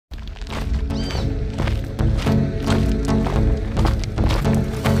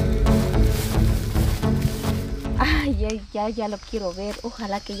ya lo quiero ver.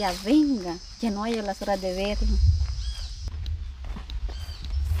 Ojalá que ya venga. Ya no haya las horas de verlo.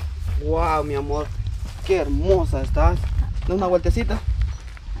 Wow, mi amor. Qué hermosa estás. Da una vueltecita.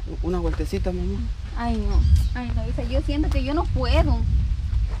 Una vueltecita, mi amor. Ay, no, Isa, yo siento que yo no puedo.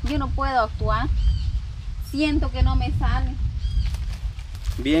 Yo no puedo actuar. Siento que no me sale.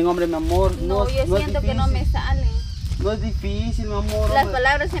 Bien, hombre, mi amor. No, yo siento que no me sale. No es difícil, mi amor. Las hombre.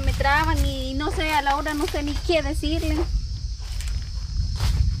 palabras se me traban y no sé, a la hora no sé ni qué decirle.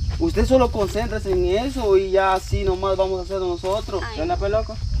 Usted solo concéntrese en eso y ya así nomás vamos a hacerlo nosotros. Ay. ¿Qué onda, pues,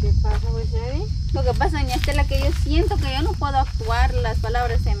 loco? ¿Qué pasa, pues, Sheny? Lo que pasa, doña Estela, que yo siento que yo no puedo actuar, las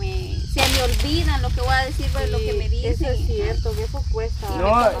palabras se me olvidan, lo que voy a decir, pues, lo que me dicen. Eso es cierto, que eso cuesta. Y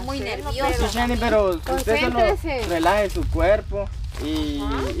No, me pongo muy nerviosa. Sí, Sheny, pero usted solo Concéntrese. relaje su cuerpo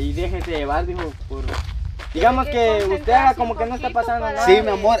y déjese llevar, dijo, por... Digamos que usted haga como que no está pasando nada. Sí, mi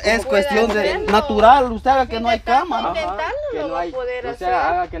amor, es cuestión de natural. Usted haga que no hay cámara. Intentarlo que lo no va a hay, poder o hacer. sea,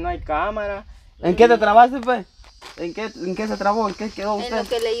 haga que no hay cámara. ¿En qué te trabaste, pues? ¿En qué se trabó? ¿En qué quedó Es usted? lo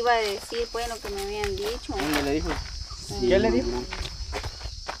que le iba a decir, pues, lo que me habían dicho. ¿Dónde le dijo? Sí, ¿Qué le dijo?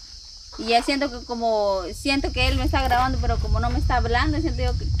 Y ya siento que él me está grabando, pero como no me está hablando, siento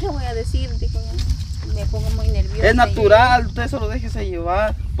yo, ¿qué voy a decir? Digo, me pongo muy nerviosa. Es natural, usted solo déjese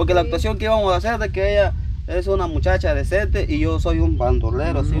llevar. Porque la actuación que íbamos a hacer de que ella es una muchacha decente y yo soy un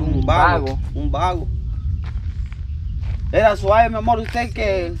bandolero, así, un vago. Un vago. Era suave, mi amor, usted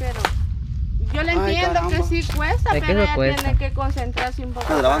que... Pero yo le Ay, entiendo caramba. que sí cuesta, Es que pero eso ella cuesta. tiene que concentrarse un poco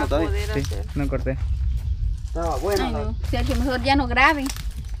 ¿Estás grabando para todavía? poder Sí, hacer. no corté. Estaba buena. Ay, no. Sergio, mejor ya no grabe.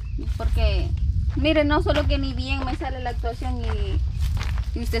 Porque, mire, no solo que ni bien me sale la actuación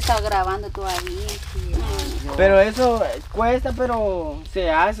y usted está grabando todavía. Sí. Pero eso cuesta, pero se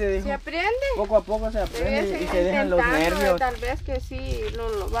hace, dijo. ¿Se aprende? Poco a poco se Debe aprende y seguir se dejan los intentando, nervios. tal vez que sí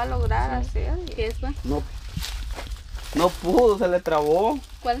lo va a lograr hacer. ¿Qué es, pues? No pudo, se le trabó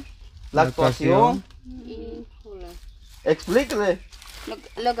 ¿Cuál? la La actuación. Híjole. Explíquele.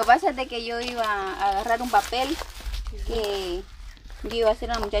 Lo que pasa es de que yo iba a agarrar un papel que yo iba a ser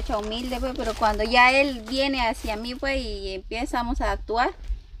una muchacha humilde, pues, pero cuando ya él viene hacia mí, pues, y empezamos a actuar,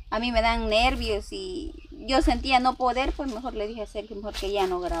 a mí me dan nervios y yo sentía no poder, pues mejor le dije a Sergio mejor que ya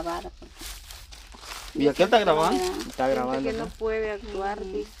no grabara. ¿Y aquí está grabando? Está Gente grabando. que no ¿no? puede actuar,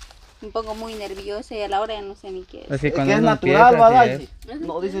 dice. Me pongo muy nerviosa y a la hora ya no sé ni qué. Así Es cuando que es uno natural, empieza, ¿verdad? así es.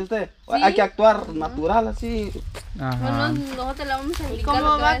 No, dice usted. Sí. Hay que actuar natural, así. Ajá. Nosotros le vamos a Y indicar como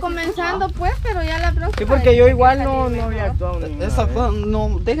lo que va a decir. comenzando, pues, pero ya la próxima. Sí, porque yo vez igual tiene que no salir había mejor. actuado ninguna Esa vez. cosa,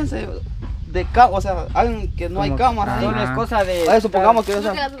 no, déjense de o sea, hagan que no hay Como- cámara. Ajá. ahí. Solo es cosa de... Oye, supongamos que, o No,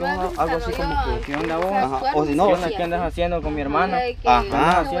 sea, que las que primeras veces algo así cuando como yo que... ¿qué onda vos? empecé a Ajá, actuar, o si no, ¿Qué decía, onda? ¿Qué andas haciendo con mi hermana? de que Ajá. no voy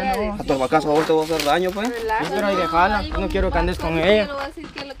a Haciendo vos. ¿A tu acaso a vos te va a hacer daño, pues? Sí, Relaja. pero ahí dejala, no quiero que andes con ella.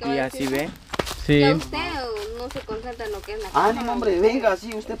 Y así ve. Sí. Que usted no se concentra en lo que es la cámara. Ánimo, hombre, venga,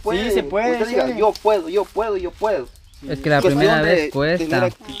 sí, usted puede. Sí, se puede, Usted diga, sí. yo puedo, yo puedo, yo puedo. Es que la Cuestión primera de vez cuesta. tener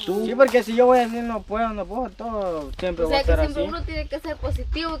actitud. Sí, porque si yo voy a decir no puedo, todo siempre O voy a sea que estar siempre así. uno tiene que ser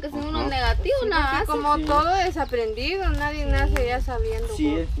positivo, que si uno Ajá. es negativo, Sí, nada porque hace. como Sí. todo es aprendido, nadie nace ya sabiendo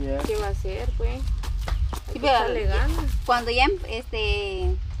Sí, es cierto. qué va a hacer, pues. Hay Sí, que pero echarle ganas. cuando ya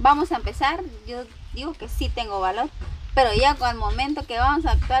vamos a empezar, yo digo que sí tengo valor, pero ya con el momento que vamos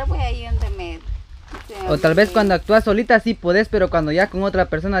a actuar, pues ahí es donde O tal vez cuando actúas solita sí podés, pero cuando ya con otra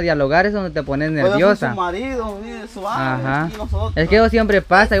persona dialogar es donde te pones Oiga, soy nerviosa. su marido, mire, suave. Ajá. aquí nosotros. Es que eso siempre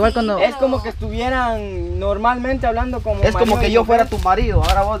pasa, igual cuando... Es como que estuvieran normalmente hablando como Es como marido que y yo mujer. fuera tu marido.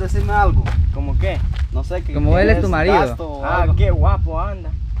 Ahora vos decime algo. ¿Cómo qué? No sé qué. Como qué él es tu marido. gasto o Ah, algo. qué guapo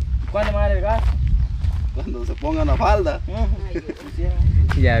anda. ¿Cuándo me va a dar el gasto? Cuando se ponga la falda.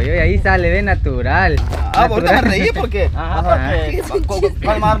 Ya vio, y ahí sale de natural. Ah, ahorita me Natural. reí porque. Ajá, porque... ¿Cuándo me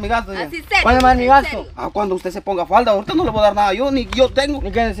va a dar mi gasto? Así serio, ¿Cuándo me va a dar mi en gasto? serio. Ah, cuando usted se ponga falda, ahorita no le voy a dar nada. Yo ni yo tengo.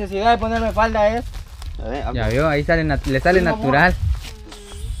 Ni qué necesidad de ponerme falda es. Ya vio, ahí sale le sale Sí, mi amor. natural.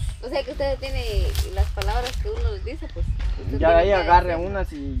 O sea que usted tiene las palabras que uno les dice, pues. usted Ya de ahí tiene que agarre decir.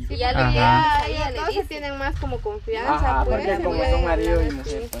 unas y... Si ya lo Ajá. lleva, Ya, ella le entonces dice. tienen más como confianza, Ajá, pues. porque se como pueden son marido y hablar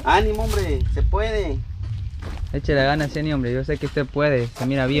mujer. así. Pues. Ánimo, hombre, se puede. Échale ganas, Sheny, hombre, yo sé que usted puede. Se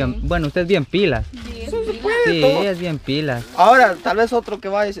mira bien. Bueno, usted es bien pilas. Sí, Sí, todo. es bien pilas. Ahora, tal vez otro que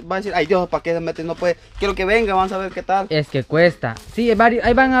va a decir, ay Dios, ¿para qué se mete? No puede. Quiero que venga, vamos a ver qué tal. Es que cuesta. Sí,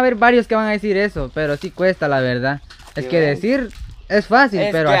 ahí van a haber varios que van a decir eso, pero sí cuesta, la verdad. Es Qué que bueno. decir es fácil,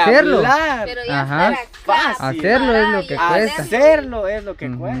 Es pero que hacerlo. hablar, Pero ya Ajá. estar acá, Fácil. Hacerlo es lo que parar y cuesta. hacerlo es lo que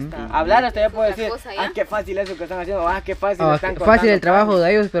Ujú. cuesta. Hablar hasta ya puedo Otra decir, cosa, ¿ya? ah, qué fácil eso que están haciendo, ah, qué fácil Oh, están fácil el cortando trabajo carne.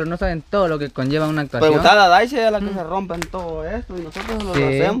 de ellos, pero no saben todo lo que conlleva una actuación. Preguntar a Daysi es la que se rompe en todo esto y nosotros lo Sí.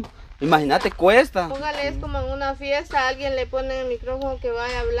 hacemos. Imagínate, cuesta. Póngale, es como en una fiesta, alguien le pone el micrófono que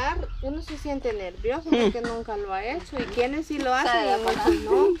vaya a hablar, uno se siente nervioso porque nunca lo ha hecho. Y quienes sí lo hacen y otros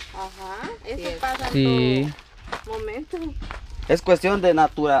no. Ajá, eso pasa en todo momento. Es cuestión de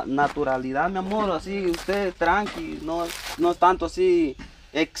naturalidad, mi amor, así usted tranqui, no es tanto así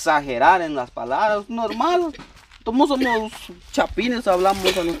exagerar en las palabras, normal. Todos somos chapines,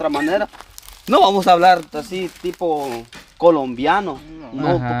 hablamos a nuestra manera. No vamos a hablar así tipo colombiano, no,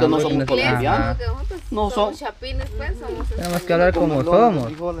 Ajá, porque no porque somos no- colombianos. ajá. No somos somos. chapines, pues, somos Tenemos que hablar como somos.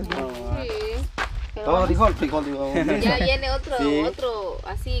 Sí. Todo frijol, digo. Ya viene otro,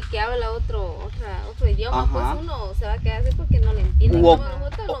 así que habla otro idioma, Ajá. pues uno se va a quedar así porque no le entiende. O- Como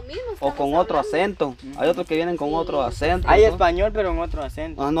nosotros lo mismo O estamos con otro hablando. acento. Hay otros que vienen con otro acento. Hay ¿no? español, pero en otro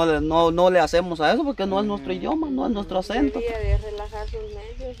acento. No le hacemos a eso porque no es nuestro idioma, no es nuestro acento. Debería de relajar sus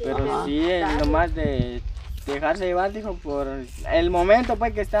nervios. y Pero ya. sí, es lo más de dejarse llevar, dijo, por el momento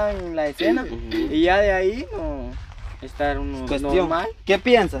pues que está en la escena. Y ya de ahí no estar uno Cuestión. normal. ¿Qué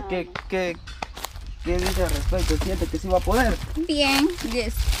piensas? ¿Qué dice al respecto? ¿Siente que sí va a poder? Bien,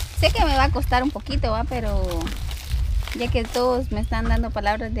 sé que me va a costar un poquito, ¿va? Pero ya que todos me están dando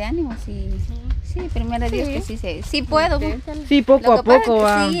palabras de ánimo, sí, primero Dios que sí puedo. Pues. Sí, poco Lo a que pasa poco es que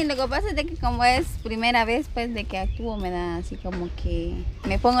va. sí, lo que pasa es de que como es primera vez pues de que actúo me da así como que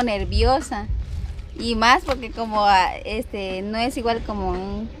me pongo nerviosa y más porque como no es igual como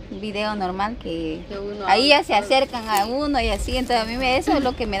un video normal que ahí ya se acercan a uno y así, entonces a mí eso es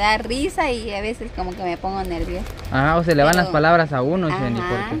lo que me da risa y a veces como que me pongo nerviosa. Ajá, o se le van Pero- las palabras a uno, Sheny,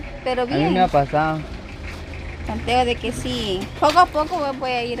 Ajá, porque pero a mí bien, me ha pasado. tanteo de que sí, poco a poco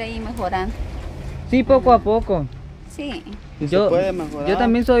voy a ir ahí mejorando. Sí, poco a poco. Sí. Y se puede mejorar. Yo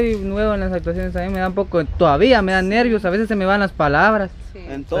también soy nuevo en las actuaciones, a mí me da un poco, todavía me dan nervios, a veces se me van las palabras.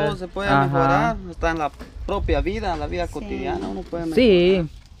 En todo se puede Ajá. mejorar, está en la propia vida, en la vida cotidiana uno puede mejorar. Sí,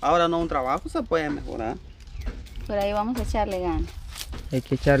 Ahora no un trabajo se puede mejorar. Por ahí vamos a echarle ganas. hay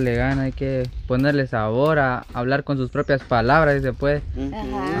que echarle ganas, hay que ponerle sabor a hablar con sus propias palabras si se puede.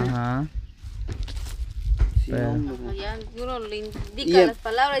 Ajá. Ajá. Sí, Pero- hombre. Ya uno le Y indica el- las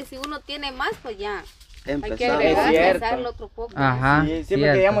palabras y si uno tiene más, pues ya. Hay que Empezar. agregar, Es cierto. pensarlo otro poco. Ajá. Sí, cierto.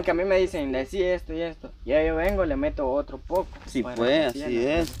 porque digamos que a mí me dicen, decí esto y esto. Y ahí yo vengo, le meto otro poco. Sí, para pues, que así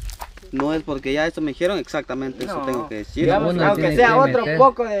entiendan. es. No es porque ya esto me dijeron exactamente eso No. tengo que decir. Digamos, Uno aunque tiene sea que otro meter.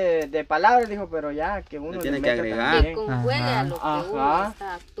 poco de palabras, dijo, pero ya que uno Le le tiene que meta agregar. Que también conjuegue a lo que uno Ajá.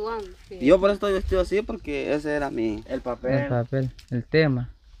 está actuando. Sí. Y yo por eso estoy vestido así porque ese era el El papel. papel, el tema.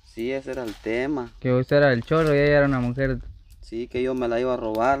 sí, ese era el tema. Que usted era el chorro y ella era una mujer. Sí, que yo me la iba a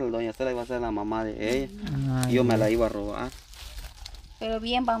robar, doña Estela iba a ser la mamá de ella. Ay, Y yo me la iba a robar. Pero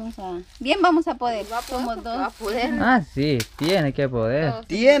bien vamos a poder. Somos dos. Ah, sí, tiene que poder.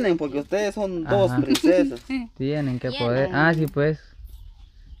 Tienen, porque ustedes son dos Ajá. princesas. Tienen que Tienen. poder. Ah, sí, pues.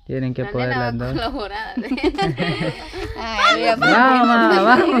 Tienen que La poder nena va las dos. colaborada. Ay, mira, Vamos,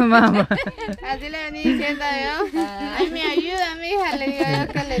 vamos, vamos. Así le venía diciendo yo. Ay, me ayuda, mija. Le digo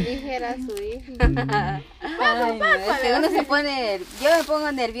yo que le dijera a su hija. Ay, no, es que uno se pone, yo me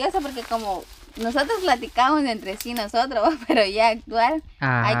pongo nerviosa porque como nosotros platicamos entre sí nosotros, ¿va? Pero ya actuar,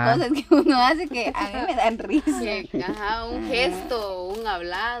 Ajá. hay cosas que uno hace que a mí me dan risa. Ajá, un gesto, un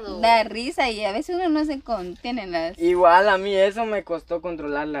hablado. Da risa y a veces uno no se contiene en las... Igual a mí eso me costó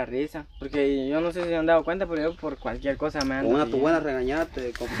controlar la risa. Porque yo no sé si se han dado cuenta, pero yo por cualquier cosa me ando Con una tu riendo. buena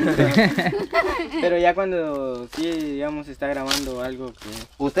regañate. Pero ya cuando sí, digamos, está grabando algo que...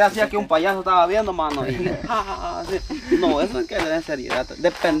 Usted hacía que un payaso estaba viendo, mano. Y, sí. No, eso es que le den seriedad.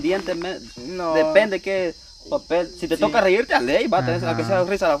 Dependientemente, No. depende qué papel. Si te toca reírte, a ley, va a tener Ajá. que sea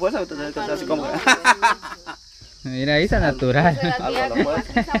risa a la fuerza, va a tener que ser así como. Mira, ahí está natural. Pero aquí Algo ya lo como puede.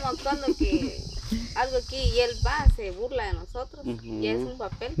 aquí estamos actuando que algo aquí y él va, se burla de nosotros. Ujú. Ya es un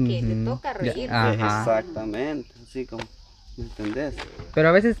papel que le Ujú. toca reír. Ya, ajá. Exactamente, así como. ¿Me entendés? Pero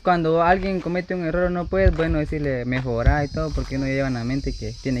a veces cuando alguien comete un error no puedes, bueno, decirle mejorar y todo, porque uno lleva en la mente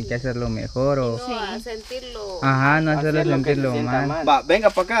que tiene que hacerlo mejor o... No a sentirlo. Ajá, no hacerlo Hacer lo que se sentirlo sienta mal. Va, venga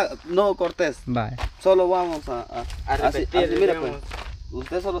para acá, no Cortés. Vale. Solo vamos a repetir, mire, digamos. pues,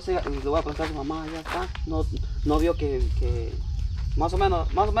 usted solo siga, le voy a preguntar a su mamá, ya está. No vio que más o menos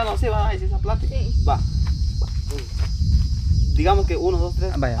sí va a decir esa plática. Sí. Va. Digamos que 1, 2,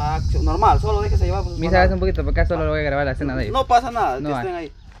 3, Vaya. acción. Normal, solo déjese llevar por sus Misa, hace palabras. un poquito, porque acá solo lo voy a grabar la escena de ellos. No pasa nada, No que hay. estén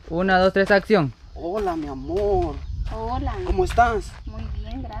ahí. 1, 2, 3, acción. Hola, mi amor. Hola, ¿Cómo estás? muy bien.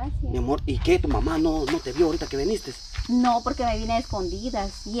 bien, gracias. Mi amor, ¿y qué? ¿Tu mamá no te vio ahorita que viniste? No, porque me vine a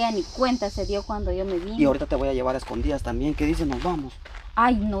escondidas. Y ella ni cuenta se dio cuando yo me vine. Y ahorita te voy a llevar a escondidas también. ¿Qué dice? Nos vamos.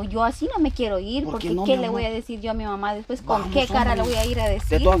 Ay, no, yo así no me quiero ir. ¿Por qué Porque no, ¿qué mi le amor? voy a decir yo a mi mamá después? ¿Con Vamos, qué cara hombre. le voy a ir a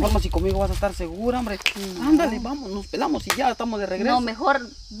decir? De todas formas, si conmigo vas a estar segura, hombre. Ándale, vamos, nos pelamos y ya estamos de regreso. No, mejor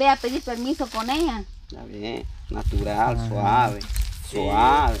ve a pedir permiso con ella. Ya bien, natural, suave,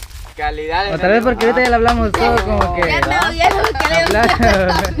 suave. Calidad. Otra vez porque ahorita ya le hablamos todo como que... Ya está oyendo que le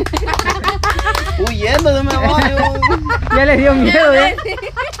Hablar- Huyendo de mi barrio. ya le dio miedo, ¿eh?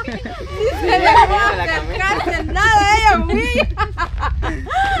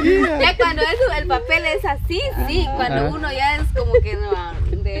 Ya cuando el papel es así, sí. Cuando Ajá. uno ya es como que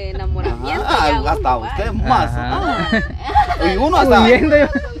no, de enamoramiento. ya uno Hasta va. usted más. Ajá. Y uno hasta, Huyendo yo.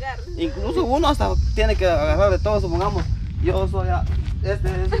 incluso uno hasta tiene que agarrar de todo, supongamos. Yo soy, es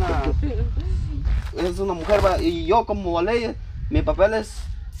una mujer, ¿va? Y yo como ley, mi papel es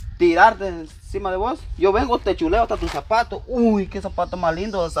tirarte encima de vos. Yo vengo, te chuleo hasta tus zapatos. Uy, qué zapatos más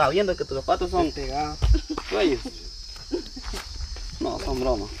lindos, sabiendo que tus zapatos son sueños. No, son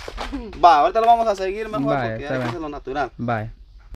bromas. Va, ahorita lo vamos a seguir mejor Vale, porque está hay que bien. hacerlo natural. Bye.